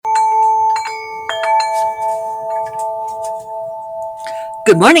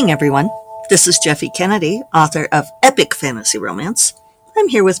Good morning, everyone. This is Jeffe Kennedy, author of Epic Fantasy Romance. I'm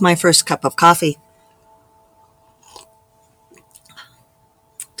here with my first cup of coffee.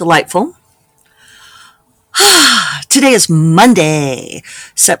 Delightful. Today is Monday,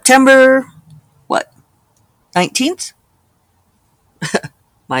 September, 19th?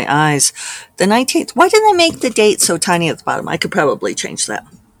 My eyes. The 19th. Why didn't I make the date so tiny at the bottom? I could probably change that.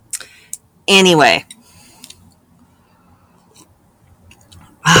 Anyway.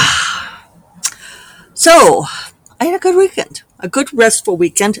 So, I had a good weekend. A good restful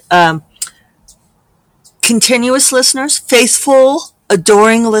weekend. Continuous listeners, faithful,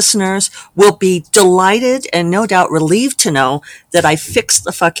 adoring listeners will be delighted and no doubt relieved to know that I fixed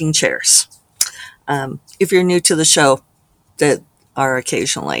the fucking chairs. If you're new to the show, that are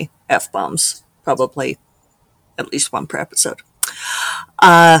occasionally F-bombs, probably at least one per episode.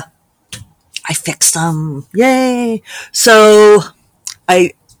 I fixed them. Yay. So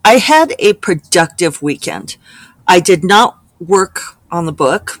I had a productive weekend. I did not work on the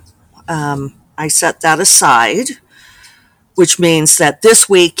book. I set that aside, which means that this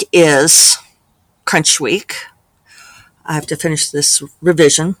week is crunch week. I have to finish this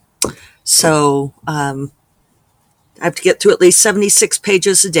revision. So I have to get through at least 76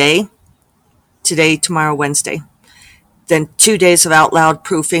 pages a day. Today, tomorrow, Wednesday. Then 2 days of out loud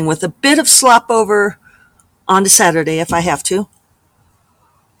proofing with a bit of slop over on to Saturday if I have to.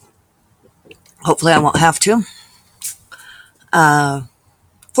 Hopefully I won't have to.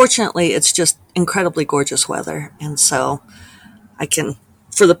 Fortunately, it's just incredibly gorgeous weather. And so I can,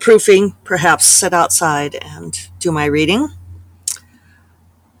 for the proofing, perhaps sit outside and do my reading.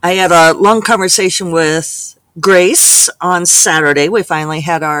 I had a long conversation with Grace on Saturday. We finally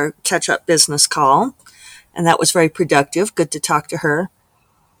had our catch-up business call, and that was very productive. Good to talk to her.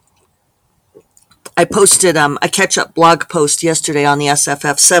 I posted a catch-up blog post yesterday on the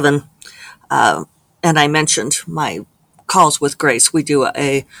SFF7, and I mentioned my calls with Grace. We do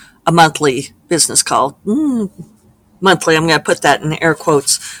a monthly business call. Monthly, I'm going to put that in air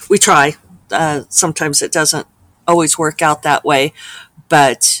quotes. We try. Sometimes it doesn't always work out that way,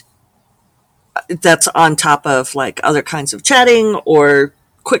 but that's on top of like other kinds of chatting or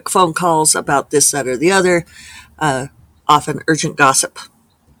quick phone calls about this, that, or the other. Often urgent gossip.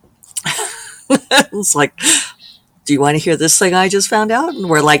 It's like, do you want to hear this thing I just found out? And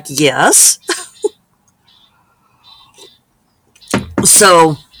we're like, yes.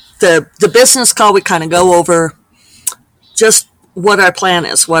 So the business call, we kind of go over just what our plan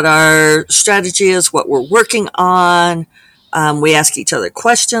is, what our strategy is, what we're working on. We ask each other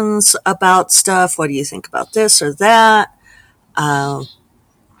questions about stuff. What do you think about this or that?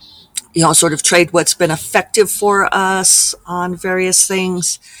 Sort of trade what's been effective for us on various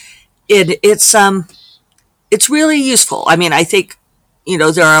things. It's really useful. I mean, I think,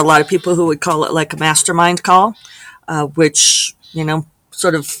 there are a lot of people who would call it like a mastermind call, which,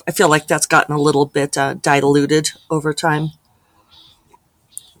 sort of, I feel like that's gotten a little bit diluted over time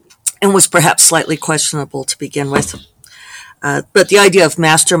and was perhaps slightly questionable to begin with. But the idea of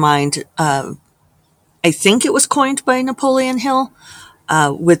mastermind, I think it was coined by Napoleon Hill,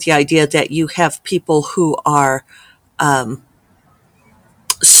 with the idea that you have people who are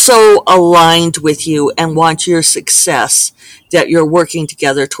so aligned with you and want your success that you're working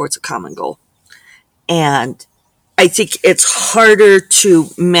together towards a common goal. And I think it's harder to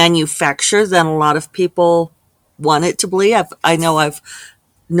manufacture than a lot of people want it to be. I know I've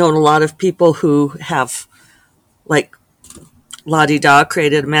known a lot of people who have, like, la-di-da,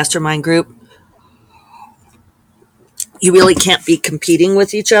 created a mastermind group. You really can't be competing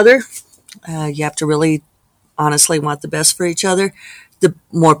with each other. You have to really honestly want the best for each other. The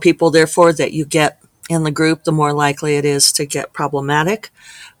more people, therefore, that you get in the group, the more likely it is to get problematic.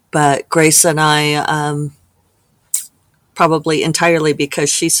 But Grace and I, probably entirely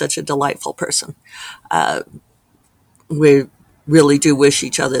because she's such a delightful person, we really do wish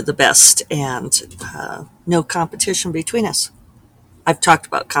each other the best, and no competition between us. I've talked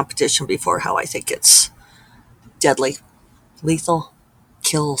about competition before, how I think it's deadly, lethal,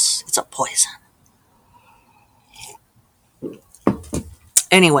 kills, it's a poison.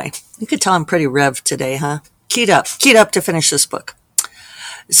 Anyway, you could tell I'm pretty revved today, huh? Keyed up to finish this book.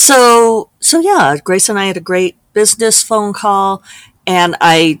 So yeah, Grace and I had a great business phone call, and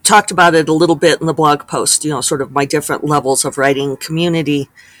I talked about it a little bit in the blog post, sort of my different levels of writing community.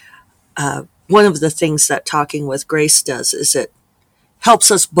 One of the things that talking with Grace does is it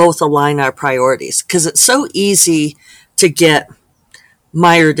helps us both align our priorities, because it's so easy to get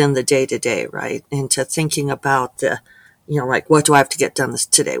mired in the day-to-day, right? Into thinking about the, like, what do I have to get done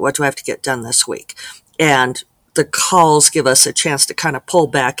today? What do I have to get done this week? And the calls give us a chance to kind of pull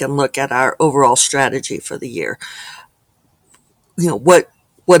back and look at our overall strategy for the year. What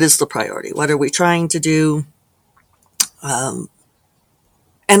is the priority? What are we trying to do? And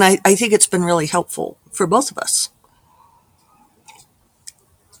I think it's been really helpful for both of us.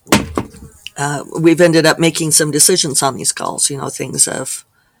 We've ended up making some decisions on these calls, things of,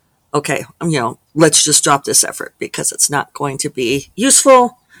 okay, let's just drop this effort because it's not going to be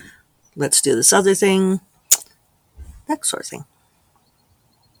useful. Let's do this other thing, that sort of thing.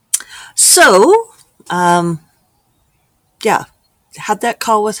 So, yeah, had that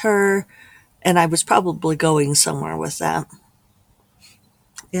call with her, and I was probably going somewhere with that.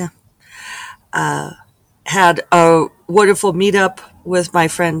 Yeah. Had a wonderful meetup with my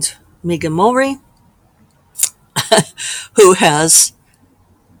friend Megan Mulry, who has,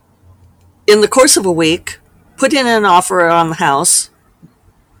 in the course of a week, put in an offer on the house,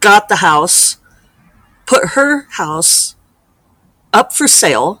 got the house, put her house up for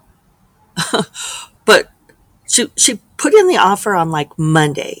sale, but she put in the offer on like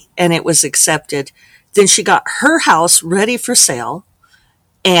Monday and it was accepted. Then she got her house ready for sale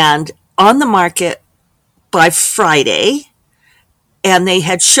and on the market by Friday. And they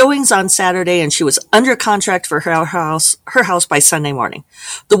had showings on Saturday and she was under contract for her house by Sunday morning.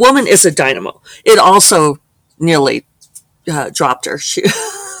 The woman is a dynamo. It also nearly dropped her. She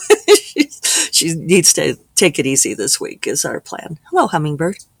needs to take it easy this week is our plan. Hello,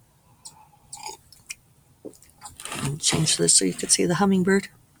 hummingbird. Change this so you can see the hummingbird.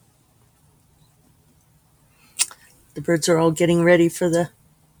 The birds are all getting ready for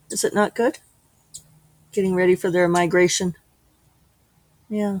is it not good? Getting ready for their migration.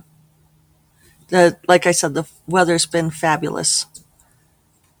 Yeah. Like I said, the weather's been fabulous.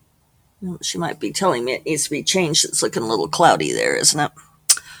 She might be telling me it needs to be changed. It's looking a little cloudy there, isn't it?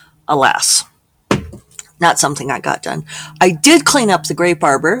 Alas. Not something I got done. I did clean up the grape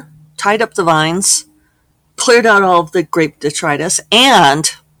arbor, tied up the vines, cleared out all of the grape detritus,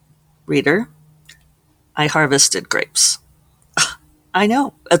 and, reader, I harvested grapes. I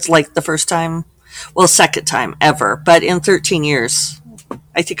know. It's like the second time ever, but in 13 years.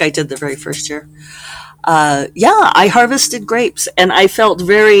 I think I did the very first year. I harvested grapes and I felt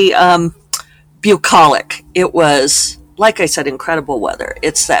very bucolic. It was, like I said, incredible weather.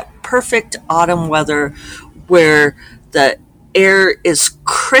 It's that perfect autumn weather where the air is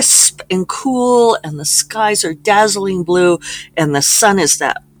crisp and cool and the skies are dazzling blue and the sun is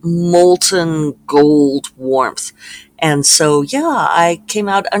that molten gold warmth. And so, I came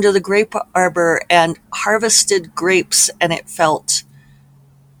out under the grape arbor and harvested grapes and it felt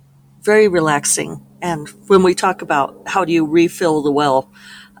very relaxing. And when we talk about how do you refill the well,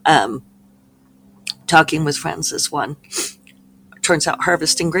 talking with friends is one. Turns out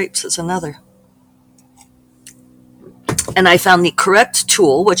harvesting grapes is another. And I found the correct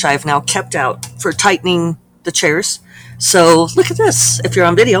tool, which I've now kept out for tightening the chairs. So look at this. If you're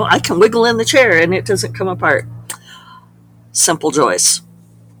on video, I can wiggle in the chair and it doesn't come apart. Simple joys.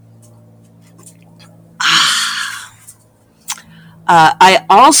 I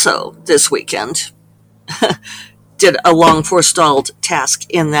also, this weekend, did a long forestalled task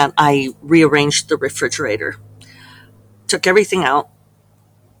in that I rearranged the refrigerator. Took everything out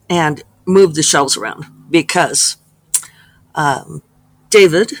and moved the shelves around because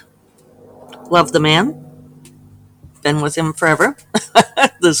David, love the man, been with him forever.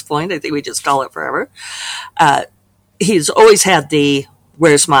 At this point, I think we just call it forever. He's always had the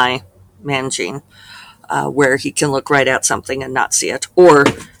where's my man gene, where he can look right at something and not see it. Or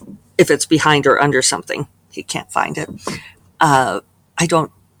if it's behind or under something, he can't find it. I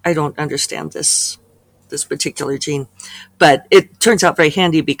don't understand this particular gene, but it turns out very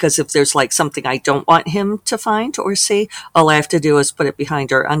handy because if there's like something I don't want him to find or see, all I have to do is put it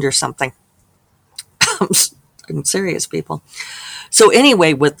behind or under something. I'm serious, people. So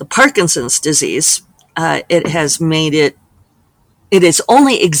anyway, with the Parkinson's disease, it has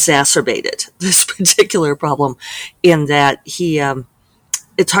only exacerbated this particular problem in that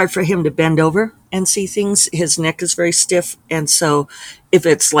it's hard for him to bend over and see things. His neck is very stiff. And so if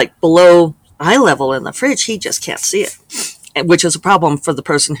it's like below eye level in the fridge, he just can't see it, which is a problem for the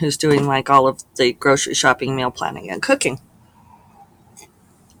person who's doing like all of the grocery shopping, meal planning, and cooking.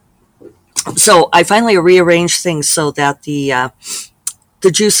 So I finally rearranged things so that the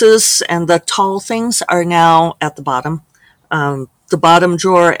juices and the tall things are now at the bottom. The bottom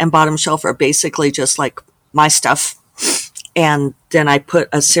drawer and bottom shelf are basically just like my stuff. And then I put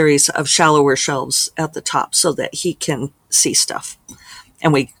a series of shallower shelves at the top so that he can see stuff.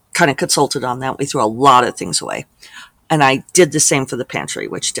 And we kind of consulted on that. We threw a lot of things away. And I did the same for the pantry,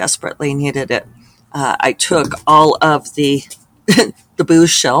 which desperately needed it. I took all of the the booze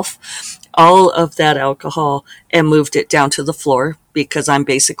shelf, all of that alcohol, and moved it down to the floor because I'm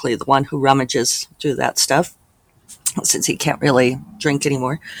basically the one who rummages through that stuff since he can't really drink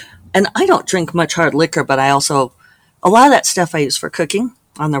anymore. And I don't drink much hard liquor, but a lot of that stuff I use for cooking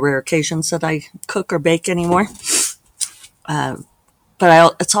on the rare occasions that I cook or bake anymore. Uh,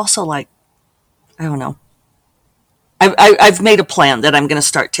 but it's also like, I don't know. I've made a plan that I'm going to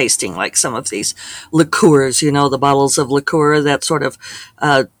start tasting like some of these liqueurs, the bottles of liqueur that sort of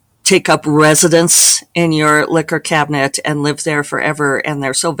take up residence in your liquor cabinet and live there forever. And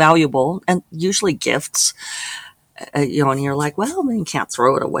they're so valuable and usually gifts, and you're like, well, you can't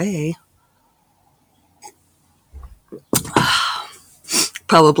throw it away.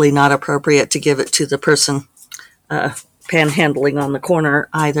 Probably not appropriate to give it to the person panhandling on the corner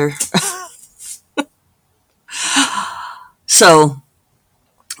either. So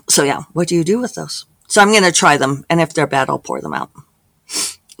yeah, what do you do with those? So I'm going to try them, and if they're bad, I'll pour them out.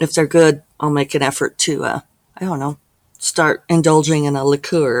 If they're good, I'll make an effort to, I don't know, start indulging in a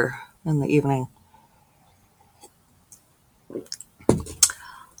liqueur in the evening.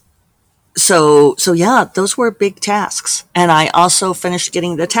 So yeah, those were big tasks. And I also finished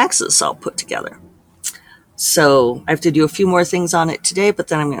getting the taxes all put together. So I have to do a few more things on it today, but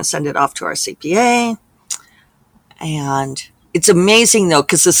then I'm going to send it off to our CPA. And it's amazing, though,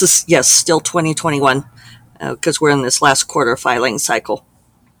 because this is, yes, still 2021, because we're in this last quarter filing cycle.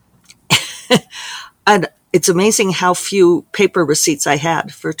 And it's amazing how few paper receipts I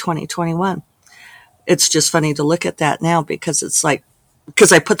had for 2021. It's just funny to look at that now because it's like,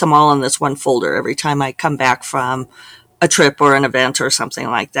 because I put them all in this one folder every time I come back from a trip or an event or something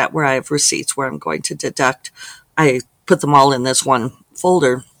like that where I have receipts where I'm going to deduct. I put them all in this one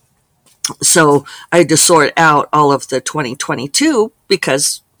folder. So I had to sort out all of the 2022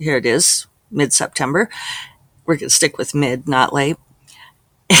 because here it is, mid-September. We're going to stick with mid, not late.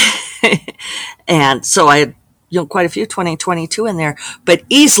 And so I had quite a few 2022 in there, but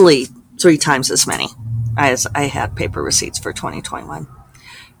easily 3 times as many as I had paper receipts for 2021.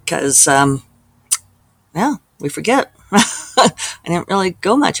 Because, yeah, we forget. I didn't really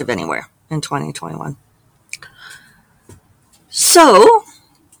go much of anywhere in 2021. So,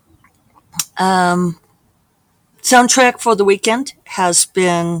 soundtrack for the weekend has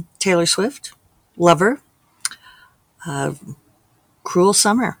been Taylor Swift, Lover, Cruel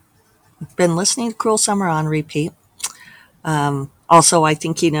Summer. I've been listening to Cruel Summer on repeat. Also, I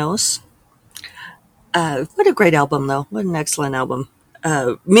Think He Knows. What a great album, though. What an excellent album.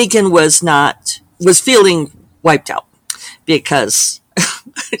 Megan was feeling wiped out because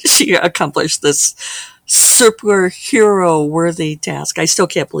she accomplished this superhero worthy task. I still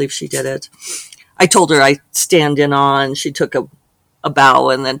can't believe she did it. I told her I'd stand in on. She took a bow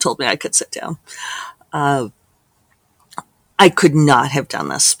and then told me I could sit down. I could not have done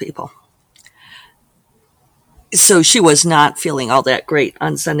this, people. So she was not feeling all that great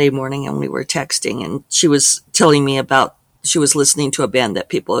on Sunday morning, and we were texting, and she was telling me about, she was listening to a band that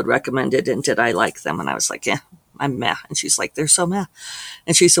people had recommended, and did I like them? And I was like, yeah, I'm meh. And she's like, they're so meh.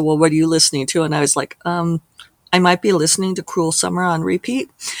 And she said, well, what are you listening to? And I was like, I might be listening to Cruel Summer on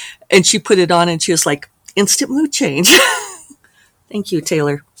repeat. And she put it on, and she was like, instant mood change. Thank you,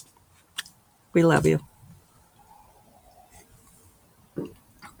 Taylor. We love you.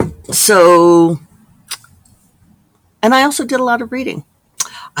 So, and I also did a lot of reading.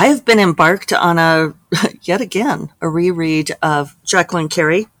 I have been embarked on yet again, a reread of Jacqueline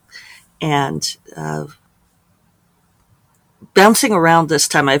Carey, and bouncing around this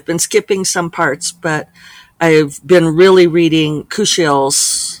time. I've been skipping some parts, but I've been really reading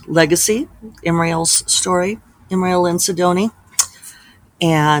Kushiel's Legacy, Imriel's story, Imriel and Sidoni,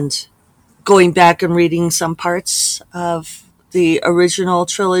 and going back and reading some parts of the original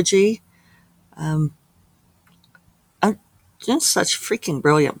trilogy. Just such freaking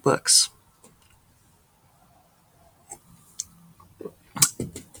brilliant books.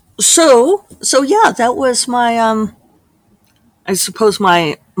 So yeah, that was my I suppose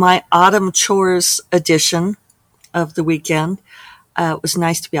my autumn chores edition of the weekend. It was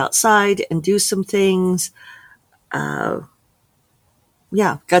nice to be outside and do some things. Yeah,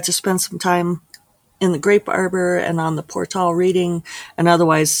 got to spend some time in the grape arbor and on the portal reading, and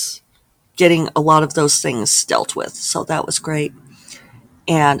otherwise getting a lot of those things dealt with. So that was great.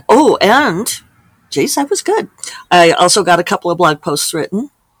 And geez, that was good. I also got a couple of blog posts written,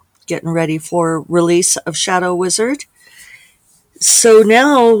 getting ready for release of Shadow Wizard. So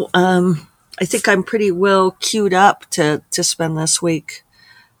now I think I'm pretty well queued up to spend this week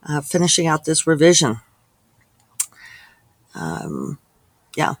finishing out this revision.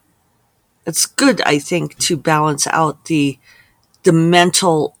 Yeah. it's good, I think, to balance out the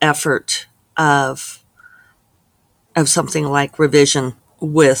mental effort of something like revision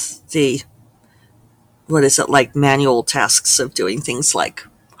with the, what is it, like manual tasks of doing things like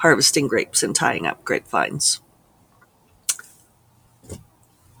harvesting grapes and tying up grapevines.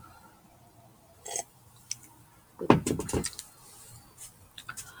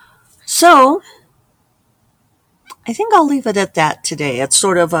 So I think I'll leave it at that today. It's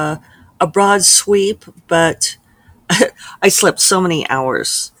sort of a broad sweep, but I slept so many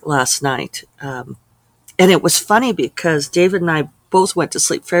hours last night. And it was funny because David and I both went to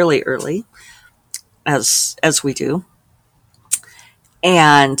sleep fairly early, as we do.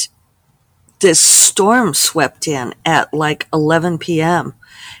 And this storm swept in at like 11 p.m.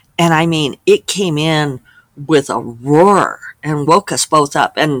 And I mean, it came in with a roar and woke us both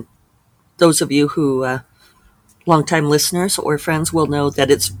up. And those of you who, longtime listeners or friends, will know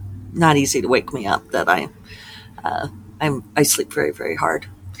that it's not easy to wake me up, that I sleep very, very hard.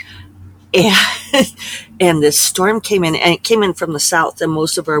 And, and this storm came in, and it came in from the south, and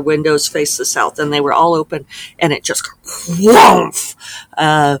most of our windows face the south, and they were all open, and it just whoomph,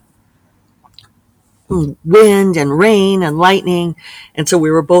 wind and rain and lightning, and so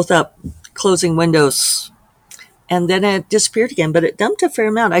we were both up closing windows, and then it disappeared again, but it dumped a fair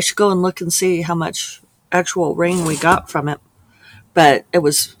amount. I should go and look and see how much actual rain we got from it, but it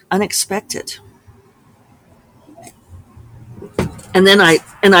was unexpected. And then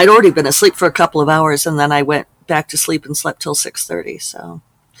I'd already been asleep for a couple of hours, and then I went back to sleep and slept till 6:30. So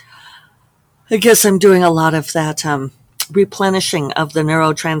I guess I'm doing a lot of that replenishing of the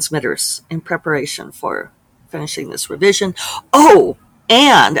neurotransmitters in preparation for finishing this revision. Oh,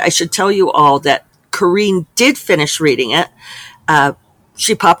 and I should tell you all that Corrine did finish reading it.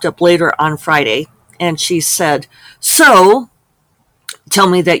 She popped up later on Friday, and she said, "So, tell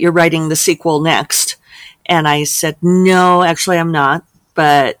me that you're writing the sequel next." And I said, "No, actually I'm not,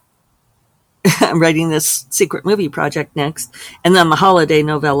 but I'm writing this secret movie project next, and then the holiday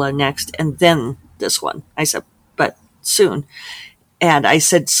novella next, and then this one." I said, "But soon." And I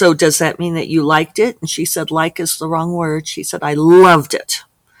said, "So does that mean that you liked it?" And she said, "Like is the wrong word." She said, "I loved it."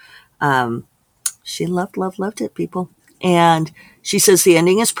 She loved it, people. And she says the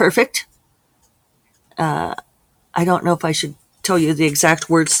ending is perfect. I don't know if I should tell you the exact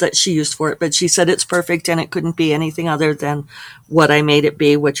words that she used for it, but she said it's perfect and it couldn't be anything other than what I made it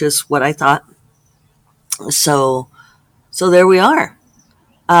be, which is what I thought. So there we are.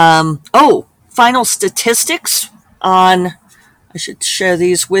 Final statistics on, I should share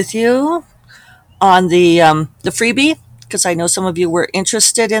these with you, on the freebie, because I know some of you were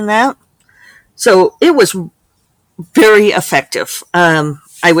interested in that. So it was very effective.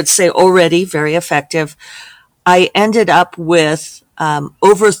 I would say already very effective. I ended up with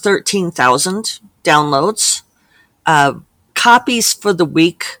over 13,000 downloads. Copies for the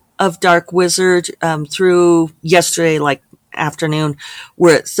week of Dark Wizard through yesterday, like afternoon,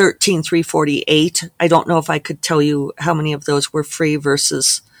 were at 13,348. I don't know if I could tell you how many of those were free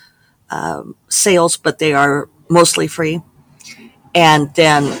versus sales, but they are mostly free. And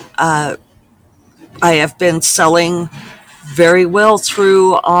then I have been selling very well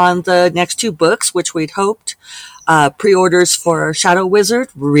through on the next two books, which we'd hoped. Pre-orders for Shadow Wizard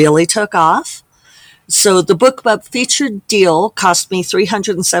really took off. So the BookBub featured deal cost me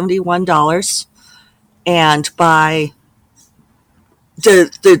 $371. And by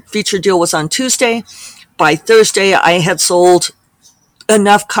the featured deal was on Tuesday. By Thursday, I had sold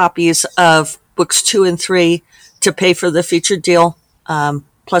enough copies of books 2 and 3 to pay for the featured deal,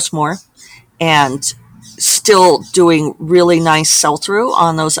 plus more. And still doing really nice sell-through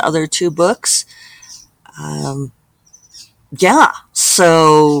on those other two books. Yeah,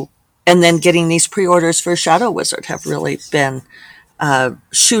 so, and then getting these pre-orders for Shadow Wizard have really been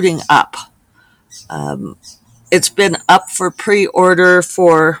shooting up. It's been up for pre-order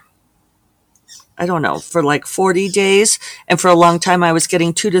for, I don't know, for like 40 days. And for a long time, I was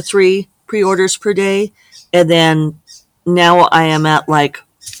getting 2 to 3 pre-orders per day. And then now I am at like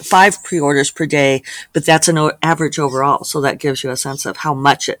 5 pre-orders per day, but that's an average overall. So that gives you a sense of how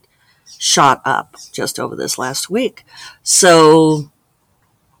much it shot up just over this last week. So,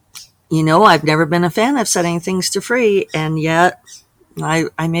 I've never been a fan of setting things to free, and yet I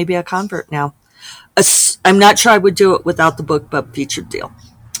may be a convert now. I'm not sure I would do it without the BookBub featured deal,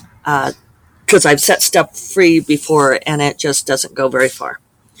 because I've set stuff free before and it just doesn't go very far.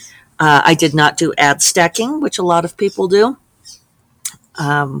 I did not do ad stacking, which a lot of people do,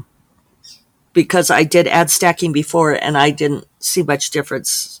 because I did ad stacking before and I didn't see much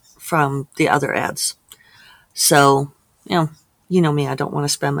difference from the other ads. So, You know me, I don't want to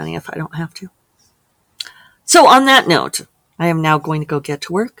spend money if I don't have to. So on that note, I am now going to go get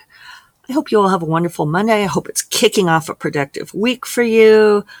to work. I hope you all have a wonderful Monday. I hope it's kicking off a productive week for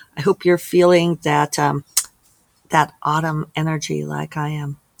you. I hope you're feeling that that autumn energy like I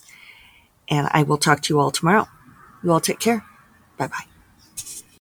am. And I will talk to you all tomorrow. You all take care. Bye-bye.